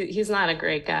little, he's not a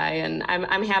great guy. And Daemon's he's not a great guy.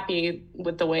 And I'm happy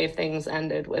with the way things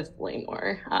ended with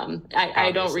Laenor.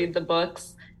 I don't read the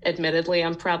books. Admittedly,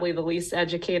 I'm probably the least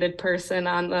educated person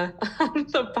on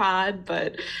the pod,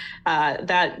 but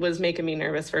that was making me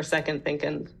nervous for a second,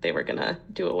 thinking they were going to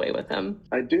do away with him.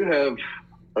 I do have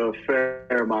a fair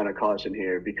amount of caution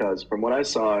here because from what I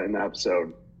saw in the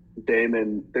episode,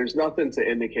 Daemon, there's nothing to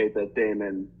indicate that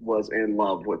Daemon was in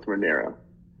love with Rhaenyra.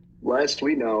 Last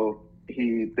we know,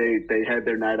 they had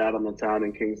their night out on the town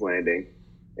in King's Landing,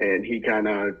 and he kind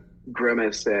of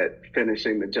grimaced at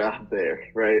finishing the job there,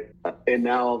 right? And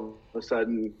now all of a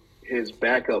sudden, his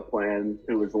backup plan,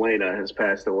 who was Laena, has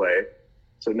passed away.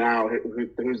 So now,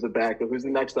 who's the backup? Who's the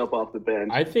next up off the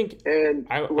bench? I think, and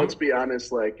let's be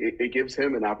honest, like it gives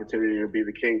him an opportunity to be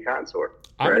the king consort.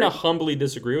 I'm going to humbly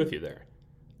disagree with you there.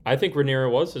 I think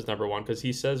Rhaenyra was his number one because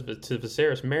he says to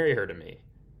Viserys, "Marry her to me,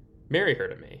 marry her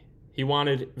to me." He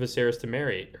wanted Viserys to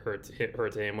marry her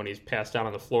to him when he's passed out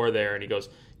on the floor there, and he goes,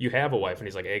 "You have a wife," and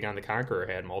he's like, "Aegon the Conqueror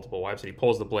had multiple wives," and he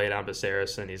pulls the blade on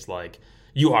Viserys, and he's like,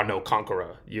 "You are no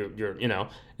conqueror, you're."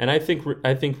 And I think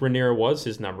Rhaenyra was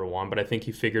his number one, but I think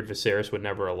he figured Viserys would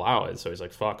never allow it, so he's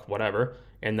like, "Fuck, whatever."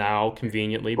 And now,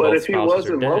 conveniently, both spouses are dead. But if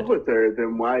he was in love with her,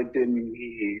 then why didn't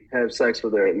he have sex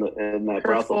with her in that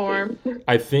brothel?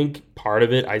 I think part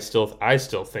of it, I still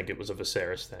think it was a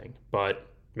Viserys thing, but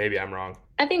maybe I'm wrong.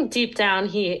 I think deep down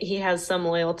he has some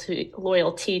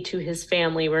loyalty to his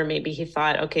family, where maybe he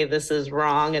thought, okay, this is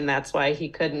wrong, and that's why he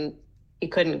couldn't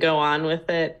go on with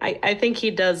it. I think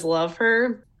he does love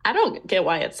her. I don't get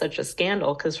why it's such a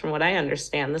scandal, because from what I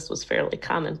understand, this was fairly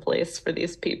commonplace for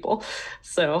these people.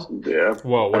 So yeah,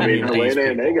 well, Helena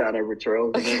and Aegon are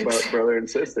betrothed about brother and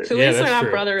sister. At least they're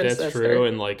not brother and sister. That's true,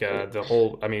 and like the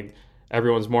whole,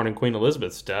 everyone's mourning Queen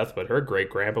Elizabeth's death, but her great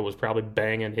grandpa was probably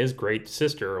banging his great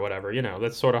sister or whatever.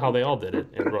 That's sort of how they all did it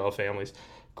in royal families.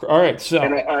 All right, so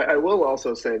and I will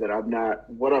also say that I'm not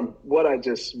what I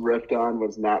just riffed on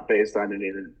was not based on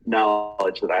any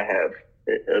knowledge that I have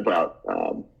about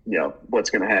what's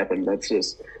going to happen. That's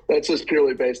just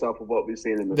purely based off of what we've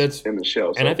seen in the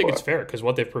show. And I think it's fair because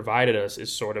what they've provided us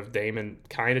is sort of Daemon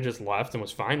kind of just left and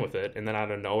was fine with it, and then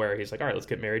out of nowhere he's like, "All right, let's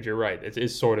get married." You're right. It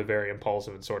is sort of very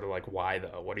impulsive and sort of like, why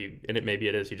though? What do you? And maybe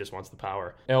it is he just wants the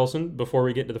power. Allison, before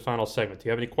we get into the final segment, do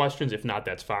you have any questions? If not,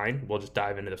 that's fine. We'll just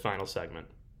dive into the final segment.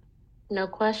 No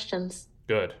questions.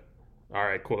 Good. All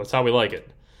right, cool. That's how we like it.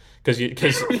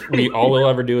 Because all we'll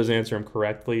ever do is answer them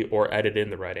correctly or edit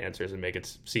in the right answers and make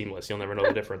it seamless. You'll never know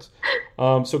the difference.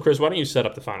 So, Chris, why don't you set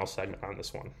up the final segment on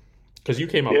this one? Because you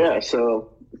came up with it.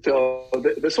 So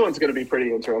this one's going to be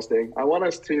pretty interesting. I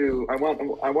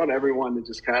want everyone to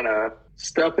just kind of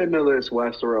step into this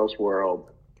Westeros world,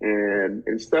 and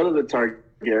instead of the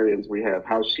Targaryens, we have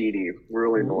House Sheedy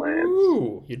ruling the lands.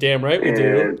 Ooh, you're damn right we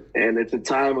do. And it's a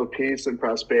time of peace and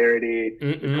prosperity.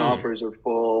 The coffers are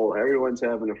full. Everyone's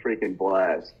having a freaking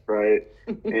blast, right?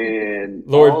 And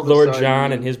Lord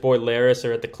John and his boy Larys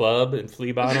are at the club in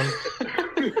Flea Bottom.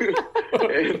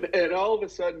 and all of a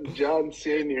sudden, Jon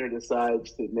Sr.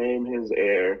 decides to name his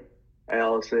heir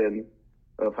Alicent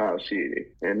of House Sheedy.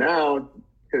 And now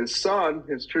his son,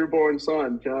 his true-born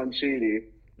son, Jon Sheedy,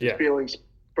 is feeling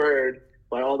spurred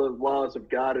by all the laws of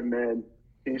God and men.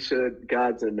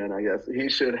 Gods and men, I guess. He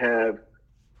should have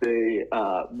the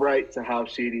right to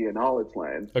House Sheedy and all its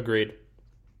land. Agreed.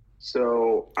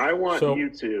 So I want you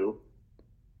two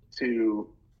to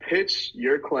pitch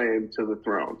your claim to the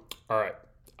throne. All right.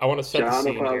 I want to set the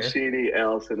scene Jon of House Sheedy,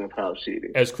 Alicent of House Sheedy.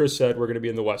 As Chris said, we're going to be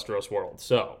in the Westeros world.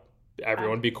 So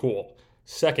everyone be cool.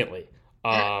 Secondly,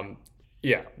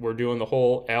 we're doing the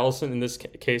whole Alicent in this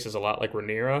case is a lot like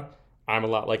Rhaenyra. I'm a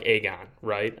lot like Aegon,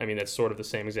 right? That's sort of the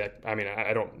same exact. I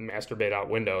don't masturbate out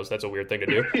windows. That's a weird thing to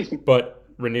do. But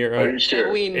Rhaenyra, are you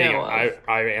sure? We know. I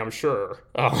am sure.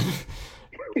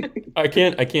 I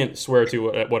can't swear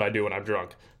to what I do when I'm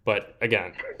drunk. But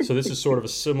again, so this is sort of a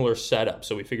similar setup.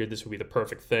 So we figured this would be the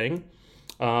perfect thing.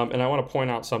 And I want to point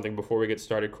out something before we get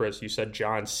started, Chris. You said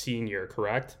Jon Sr.,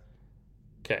 correct?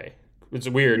 Okay. It's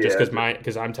weird just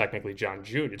because I'm technically Jon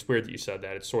Jr. It's weird that you said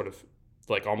that. It's sort of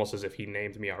like almost as if he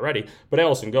named me already. But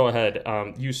Allison, go ahead.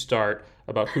 You start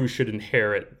about who should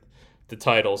inherit the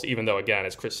titles, even though, again,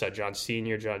 as Chris said, Jon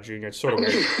Sr., Jon Jr., it's sort of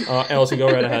weird. Allison,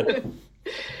 go right ahead.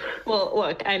 Well,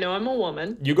 look, I know I'm a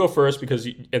woman. You go first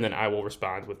and then I will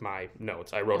respond with my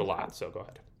notes. I wrote a lot, so go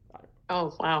ahead.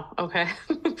 Oh, wow. Okay.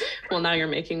 Well, now you're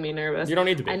making me nervous. You don't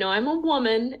need to be. I know I'm a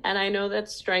woman, and I know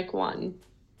that's strike one.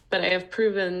 But I have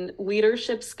proven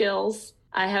leadership skills.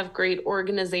 I have great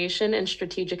organization and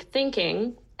strategic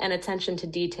thinking and attention to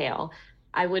detail.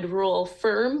 I would rule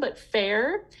firm but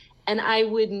fair, And I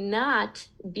would not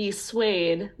be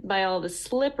swayed by all the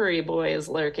slippery boys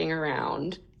lurking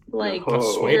around. Like your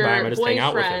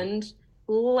boyfriend,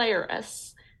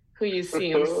 Laris, who you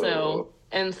seem so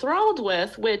enthralled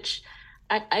with, which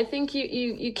I think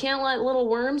you can't let little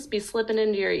worms be slipping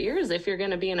into your ears if you're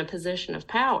going to be in a position of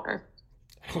power.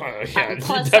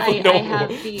 Plus, definitely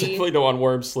don't want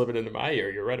worms slipping into my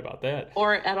ear. You're right about that.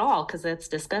 Or at all, because that's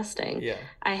disgusting. Yeah.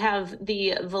 I have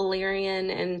the Valyrian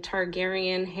and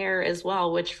Targaryen hair as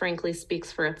well, which frankly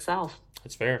speaks for itself.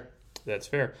 That's fair.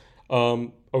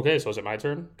 Okay, so is it my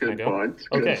turn? Can I go? Point.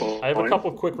 Okay, I have a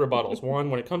couple quick rebuttals. One,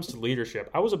 when it comes to leadership,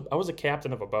 I was a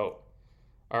captain of a boat.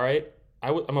 All right,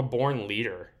 I'm a born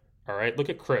leader. All right, look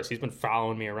at Chris. He's been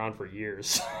following me around for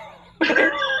years.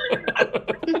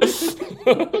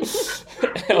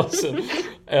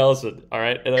 Allison, all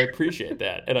right, and I appreciate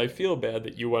that, and I feel bad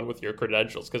that you went with your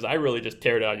credentials because I really just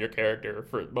tear down your character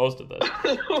for most of this.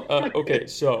 Okay,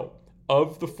 so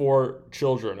of the 4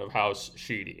 children of House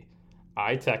Sheedy,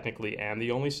 I technically am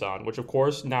the only son, which of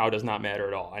course now does not matter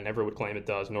at all. I never would claim it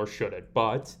does, nor should it,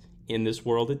 but in this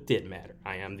world it did matter.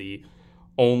 I am the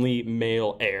only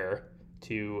male heir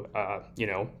to,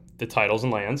 the titles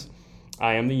and lands.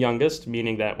 I am the youngest,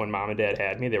 meaning that when mom and dad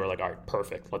had me, they were like, all right,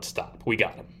 perfect, let's stop. We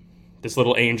got him. This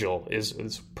little angel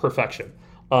is perfection.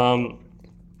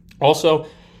 Also,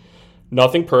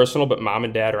 nothing personal, but mom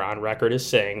and dad are on record as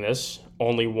saying this.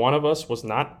 Only one of us was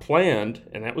not planned,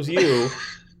 and that was you.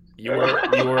 You were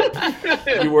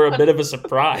a bit of a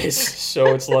surprise.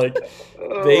 So it's like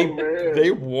they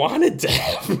wanted to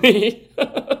have me.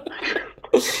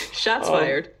 Shots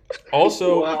fired.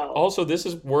 Also, this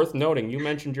is worth noting. You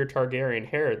mentioned your Targaryen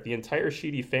hair. The entire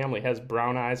Sheedy family has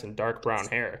brown eyes and dark brown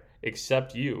hair,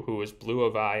 except you, who is blue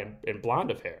of eye and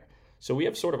blonde of hair. So we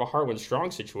have sort of a Harwin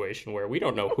Strong situation where we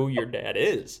don't know who your dad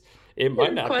is. It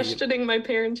might not questioning my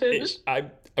parentage.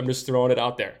 I'm just throwing it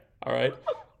out there. All right.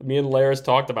 Me and Laris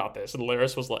talked about this, and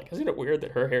Laris was like, "Isn't it weird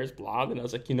that her hair is blonde?" And I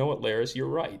was like, "You know what, Laris, you're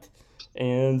right."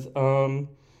 And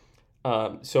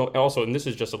so also, and this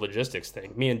is just a logistics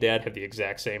thing, me and Dad have the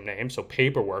exact same name, so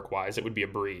paperwork-wise, it would be a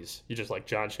breeze. You just like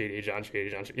John Sheedy,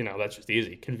 that's just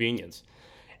easy, convenience.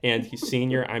 And he's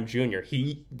senior, I'm junior.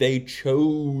 They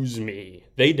chose me.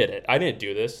 They did it. I didn't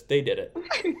do this. They did it.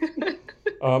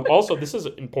 Also, this is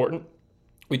important.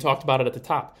 We talked about it at the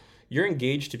top. You're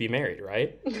engaged to be married,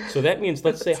 right? So that means,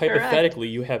 let's say hypothetically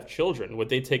you have children. Would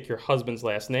they take your husband's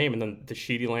last name and then the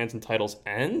Sheedy lands and titles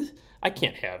end? I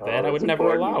can't have that. I would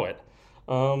never allow it.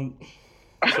 I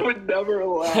would never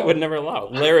allow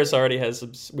it. Laris already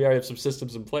we already have some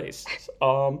systems in place.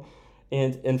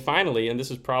 And finally, and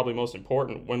this is probably most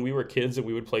important, when we were kids and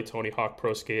we would play Tony Hawk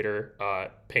Pro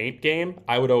Skater paint game,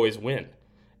 I would always win.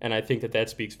 And I think that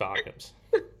speaks volumes.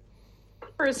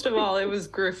 First of all, it was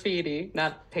graffiti,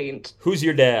 not paint. Who's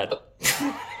your dad?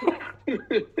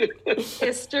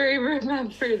 History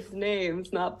remembers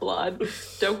names, not blood.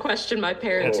 Don't question my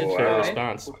parents. That's a fair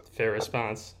response. Fair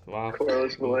response. Wow.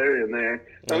 Corliss Valerian there.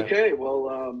 Yeah. Okay,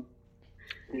 well,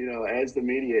 as the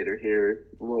mediator here,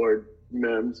 Lord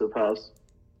Mims of House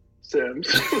Sims.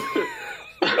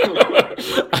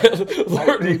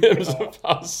 Lord Mims of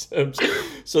House Sims.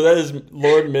 So that is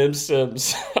Lord Mims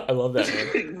Sims. I love that name.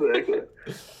 Exactly.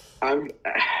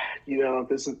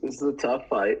 This is a tough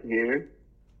fight here,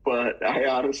 but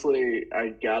I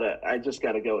just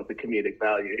gotta go with the comedic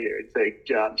value here and take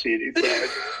John Sheedy's side.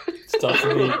 It's tough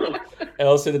for me,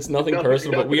 Allison. It's nothing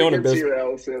personal, but we own a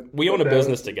business. We own a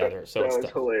business together, so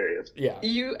it's hilarious. Yeah,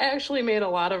 you actually made a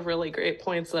lot of really great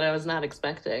points that I was not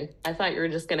expecting. I thought you were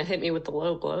just gonna hit me with the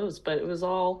low blows, but it was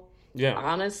all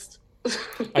honest.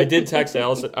 I did text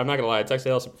Allison. I'm not gonna lie. I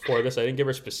texted Allison before this. I didn't give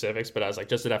her specifics, but I was like,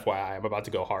 just an FYI, I'm about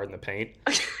to go hard in the paint.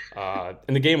 And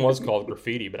the game was called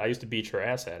Graffiti, but I used to beat your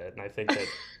ass at it, and I think that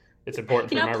it's important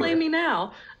to remember. Play me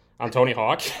now On Tony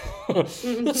Hawk.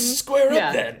 Let's square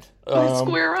up then. Let's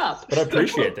square up. But I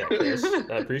appreciate that, Chris.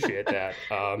 I appreciate that.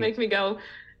 Make me go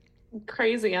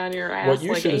crazy on your ass. What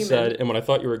you should have said, and what I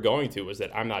thought you were going to, was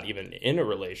that I'm not even in a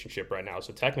relationship right now,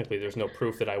 so technically there's no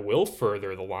proof that I will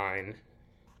further the line.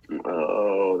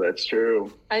 Oh, that's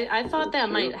true. I thought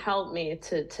that might help me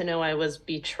to know I was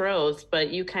betrothed, but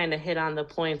you kind of hit on the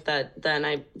point that then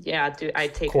I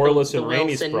take Corliss the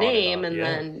Wilson name and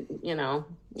then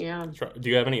Do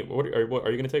you have any? Are you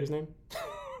going to take his name?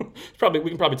 We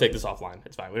can probably take this offline.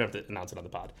 It's fine. We don't have to announce it on the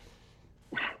pod.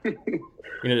 You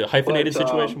know, a hyphenated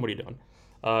situation. What are you doing,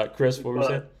 Chris? What were you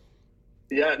saying?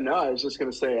 Yeah, no, I was just going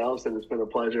to say, Allison, it's been a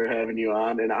pleasure having you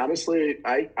on. And honestly,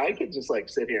 I could just like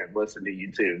sit here and listen to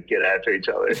you two get after each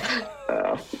other.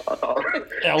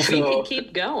 Allison, you can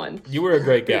keep going. You were a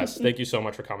great guest. Thank you so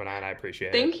much for coming on. I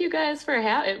appreciate it. Thank you guys for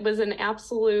having. It was an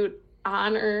absolute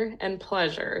honor and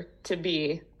pleasure to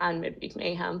be on Midweek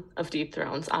Mayhem of Deep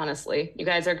Thrones. Honestly, you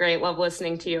guys are great. Love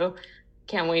listening to you.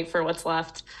 Can't wait for what's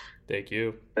left. Thank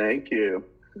you. Thank you.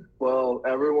 Well,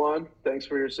 everyone, thanks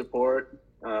for your support.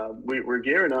 We're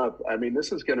gearing up. I mean,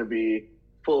 this is going to be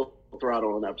full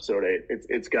throttle in episode 8.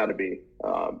 It's got to be.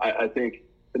 I think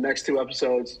the next 2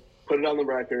 episodes, put it on the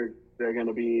record, they're going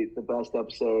to be the best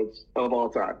episodes of all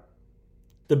time.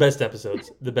 The best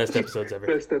episodes. The best episodes ever.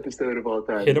 Best episode of all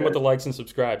time. Hit them with the likes and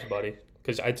subscribes, buddy,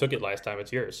 because I took it last time.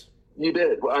 It's yours. You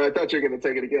did. Well, I thought you were going to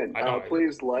take it again.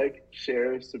 Please like,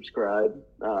 share, subscribe,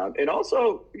 and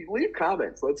also leave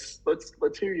comments.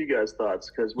 Let's hear you guys'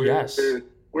 thoughts, because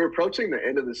we're approaching the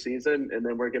end of the season, and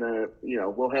then we're gonna,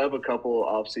 we'll have a couple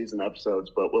off-season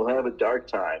episodes, but we'll have a dark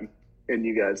time in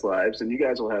you guys' lives, and you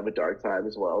guys will have a dark time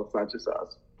as well. It's not just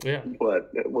us. Yeah.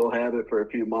 But we'll have it for a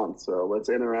few months, so let's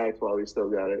interact while we still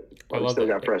got it. While we still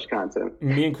got fresh content.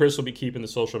 Me and Chris will be keeping the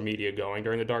social media going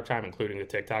during the dark time, including the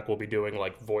TikTok. We'll be doing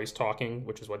like voice talking,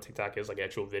 which is what TikTok is, like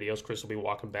actual videos. Chris will be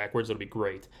walking backwards. It'll be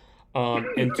great.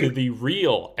 And to the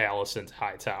real Allison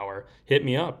Hightower, hit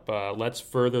me up. Let's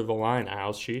further the line,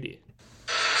 Al Sheedy.